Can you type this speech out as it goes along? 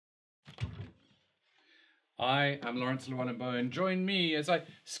I am Laurence Llewelyn-Bowen. Join me as I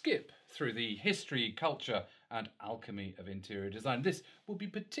skip through the history, culture and alchemy of interior design. This will be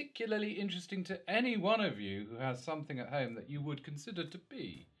particularly interesting to any one of you who has something at home that you would consider to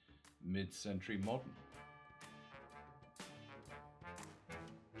be mid-century modern.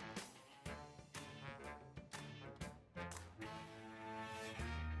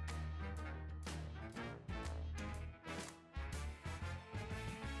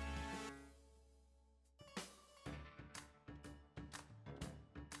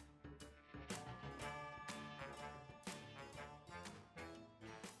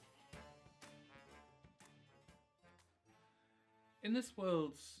 In this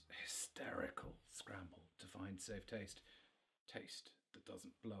world's hysterical scramble to find safe taste that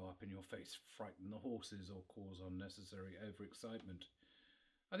doesn't blow up in your face, frighten the horses, or cause unnecessary overexcitement,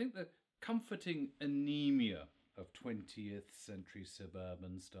 I think the comforting anemia of 20th century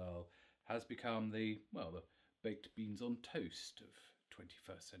suburban style has become the baked beans on toast of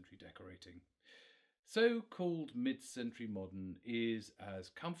 21st century decorating. So-called mid-century modern is as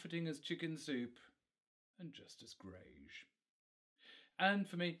comforting as chicken soup and just as greige. And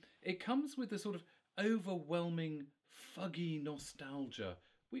for me, it comes with the sort of overwhelming, fuggy nostalgia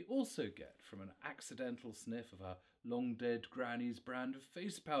we also get from an accidental sniff of our long-dead granny's brand of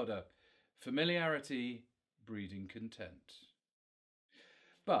face powder. Familiarity breeding contempt.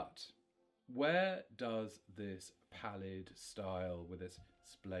 But where does this pallid style with its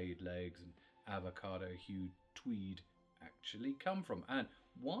splayed legs and avocado-hued tweed actually come from? And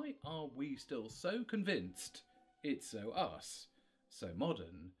why are we still so convinced it's so us? So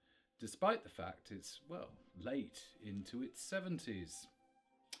modern, despite the fact it's, late into its 70s.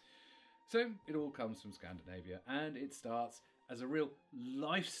 So it all comes from Scandinavia, and it starts as a real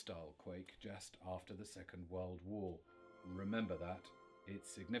lifestyle quake just after the Second World War. Remember that,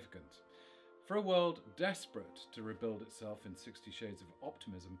 it's significant. For a world desperate to rebuild itself in 60 Shades of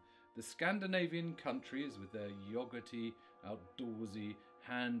Optimism, the Scandinavian countries, with their yogurty, outdoorsy,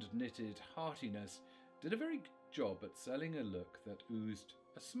 hand-knitted heartiness, did a very good job at selling a look that oozed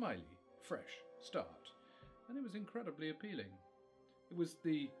a smiley, fresh start, and it was incredibly appealing. It was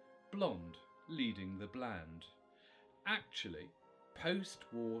the blonde leading the bland. Actually,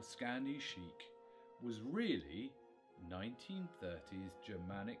 post-war Scandi chic was really 1930s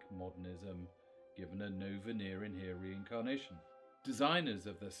Germanic modernism given a no veneer in here reincarnation. Designers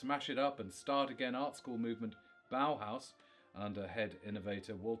of the smash it up and start again art school movement Bauhaus, under head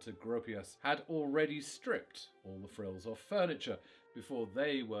innovator Walter Gropius, had already stripped all the frills off furniture before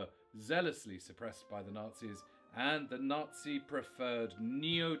they were zealously suppressed by the Nazis and the Nazi preferred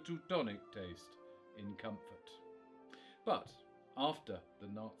neo-Teutonic taste in comfort. But after the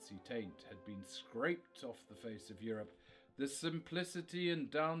Nazi taint had been scraped off the face of Europe, the simplicity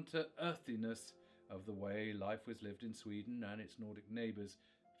and down-to-earthiness of the way life was lived in Sweden and its Nordic neighbours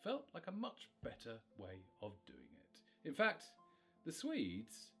felt like a much better way of doing it. In fact, the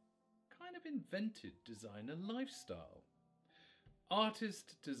Swedes kind of invented designer lifestyle.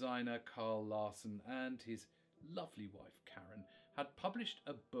 Artist-designer Carl Larsson and his lovely wife Karen had published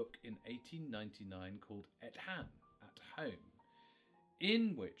a book in 1899 called Et Han, At Home,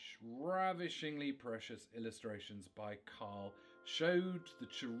 in which ravishingly precious illustrations by Carl showed the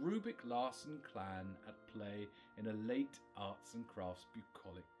cherubic Larsson clan at play in a late arts and crafts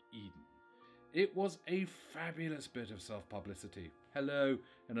bucolic Eden. It was a fabulous bit of self-publicity. Hello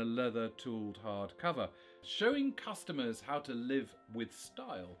in a leather-tooled hardcover. Showing customers how to live with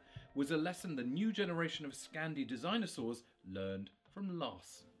style was a lesson the new generation of Scandi dinosaurs learned from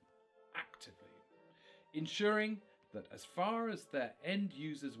Larsson, actively, ensuring that as far as their end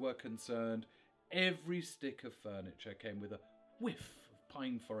users were concerned, every stick of furniture came with a whiff of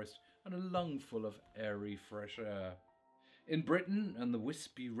pine forest and a lungful of airy fresh air. In Britain and the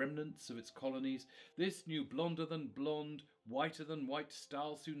wispy remnants of its colonies, this new blonder than blonde, whiter than white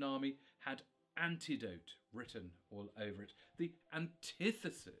style tsunami had antidote written all over it, the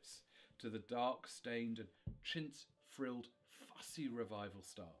antithesis to the dark-stained and chintz-frilled fussy revival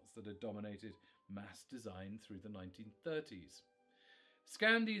styles that had dominated mass design through the 1930s.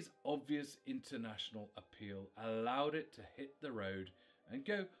 Scandi's obvious international appeal allowed it to hit the road and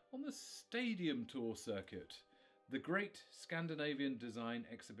go on the stadium tour circuit. The Great Scandinavian Design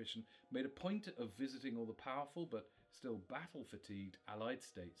Exhibition made a point of visiting all the powerful but still battle-fatigued Allied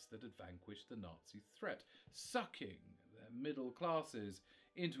states that had vanquished the Nazi threat, sucking their middle classes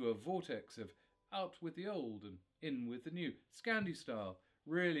into a vortex of out with the old and in with the new. Scandi style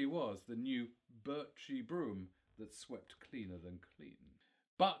really was the new birchy broom that swept cleaner than clean.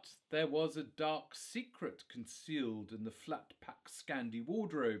 But there was a dark secret concealed in the flat-pack Scandi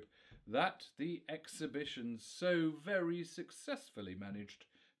wardrobe that the exhibition so very successfully managed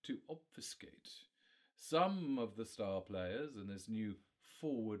to obfuscate. Some of the star players in this new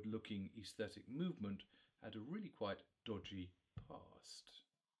forward-looking aesthetic movement had a really quite dodgy past.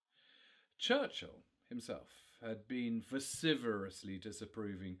 Churchill himself had been vociferously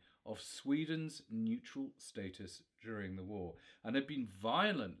disapproving of Sweden's neutral status during the war and had been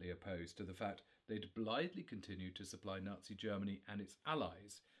violently opposed to the fact they'd blithely continued to supply Nazi Germany and its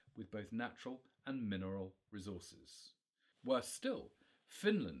allies with both natural and mineral resources. Worse still,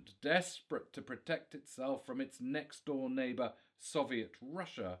 Finland, desperate to protect itself from its next-door neighbour Soviet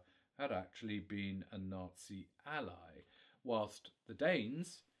Russia, had actually been a Nazi ally, whilst the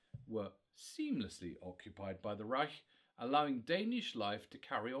Danes were seamlessly occupied by the Reich, allowing Danish life to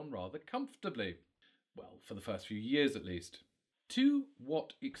carry on rather comfortably. Well, for the first few years at least. To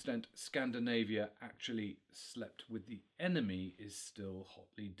what extent Scandinavia actually slept with the enemy is still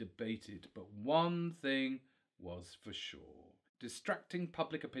hotly debated, but one thing was for sure. Distracting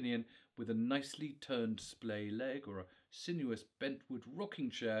public opinion with a nicely turned splay leg or a sinuous bentwood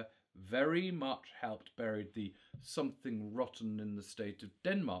rocking chair very much helped bury the something rotten in the state of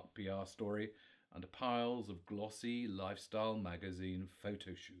Denmark PR story under piles of glossy lifestyle magazine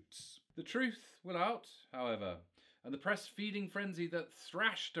photo shoots. The truth will out, however, and the press feeding frenzy that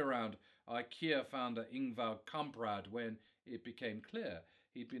thrashed around IKEA founder Ingvar Kamprad when it became clear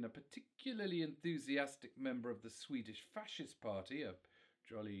he'd been a particularly enthusiastic member of the Swedish Fascist Party, a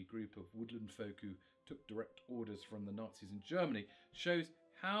jolly group of woodland folk who took direct orders from the Nazis in Germany, shows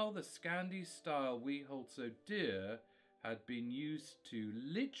how the Scandi style we hold so dear had been used to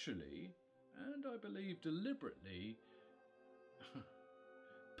literally, and I believe deliberately,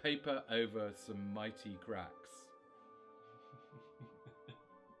 paper over some mighty cracks.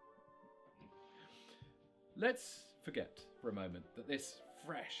 Let's forget for a moment that this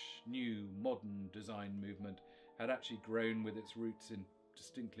fresh, new, modern design movement had actually grown with its roots in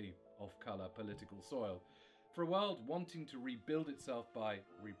distinctly off-colour political soil. For a world wanting to rebuild itself by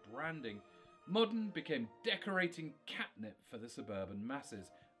rebranding, modern became decorating catnip for the suburban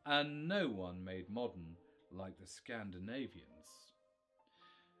masses, and no one made modern like the Scandinavians.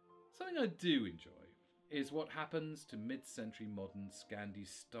 Something I do enjoy is what happens to mid-century modern Scandi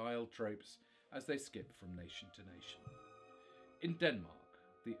style tropes as they skip from nation to nation. In Denmark,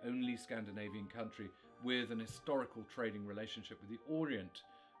 the only Scandinavian country with an historical trading relationship with the Orient,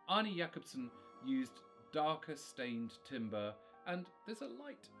 Arne Jacobsen used darker stained timber, and there's a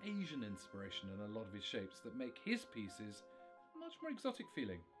light Asian inspiration in a lot of his shapes that make his pieces much more exotic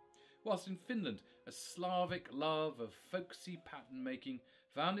feeling. Whilst in Finland, a Slavic love of folksy pattern making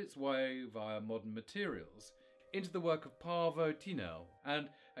found its way via modern materials into the work of Paavo Tinel, and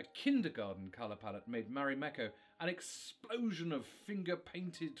a kindergarten colour palette made Marimekko an explosion of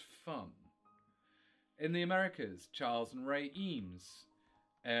finger-painted fun. In the Americas, Charles and Ray Eames,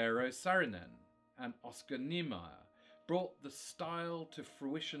 Eero Saarinen and Oscar Niemeyer brought the style to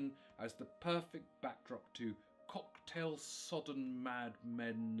fruition as the perfect backdrop to cocktail-sodden mad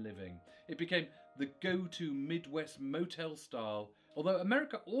men living. It became the go-to Midwest motel style, although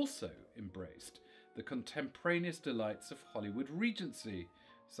America also embraced the contemporaneous delights of Hollywood Regency,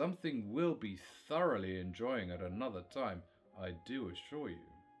 something we'll be thoroughly enjoying at another time, I do assure you.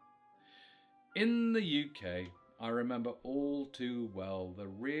 In the UK, I remember all too well the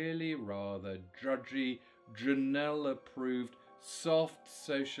really rather drudgy, Janelle-approved, soft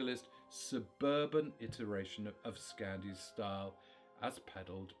socialist suburban iteration of Scandi's style as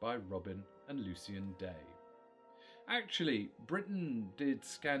peddled by Robin and Lucian Day. Actually, Britain did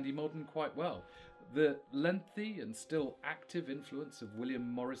Scandi modern quite well. The lengthy and still active influence of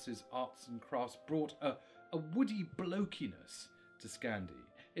William Morris's arts and crafts brought a woody blokiness to Scandi.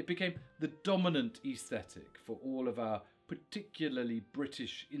 It became the dominant aesthetic for all of our particularly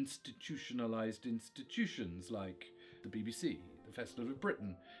British institutionalised institutions like the BBC, the Festival of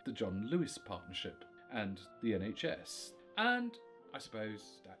Britain, the John Lewis Partnership, and the NHS. And I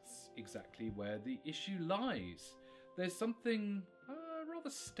suppose that's exactly where the issue lies. There's something rather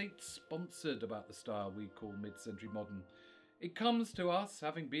state-sponsored about the style we call mid-century modern. It comes to us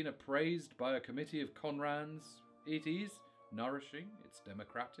having been appraised by a committee of Conrads. It is nourishing, it's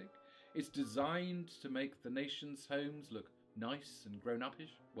democratic, it's designed to make the nation's homes look nice and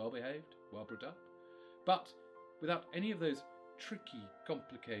grown-uppish, well-behaved, well-brought up, but without any of those tricky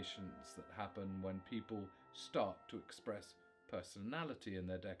complications that happen when people start to express personality in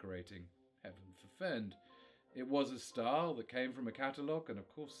their decorating. Heaven forfend. It was a style that came from a catalogue and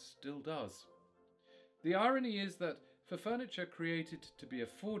of course still does. The irony is that For furniture created to be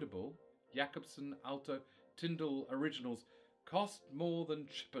affordable, Jacobsen, Alto, Tyndall originals cost more than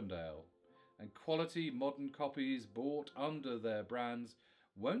Chippendale, and quality modern copies bought under their brands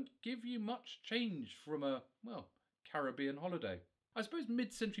won't give you much change from a, well, Caribbean holiday. I suppose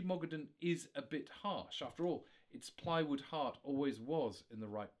mid-century Mogadon is a bit harsh. After all, its plywood heart always was in the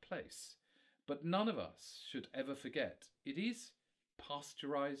right place. But none of us should ever forget it is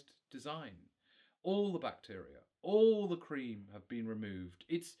pasteurised design. All the bacteria, all the cream have been removed.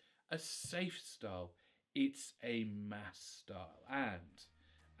 It's a safe style. It's a mass style. And,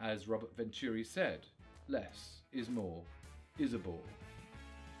 as Robert Venturi said, less is more is a bore.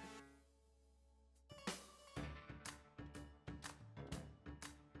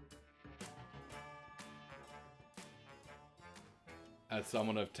 As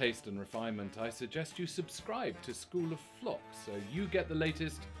someone of taste and refinement, I suggest you subscribe to School of Flock so you get the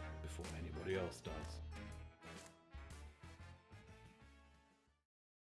latest before anybody else does.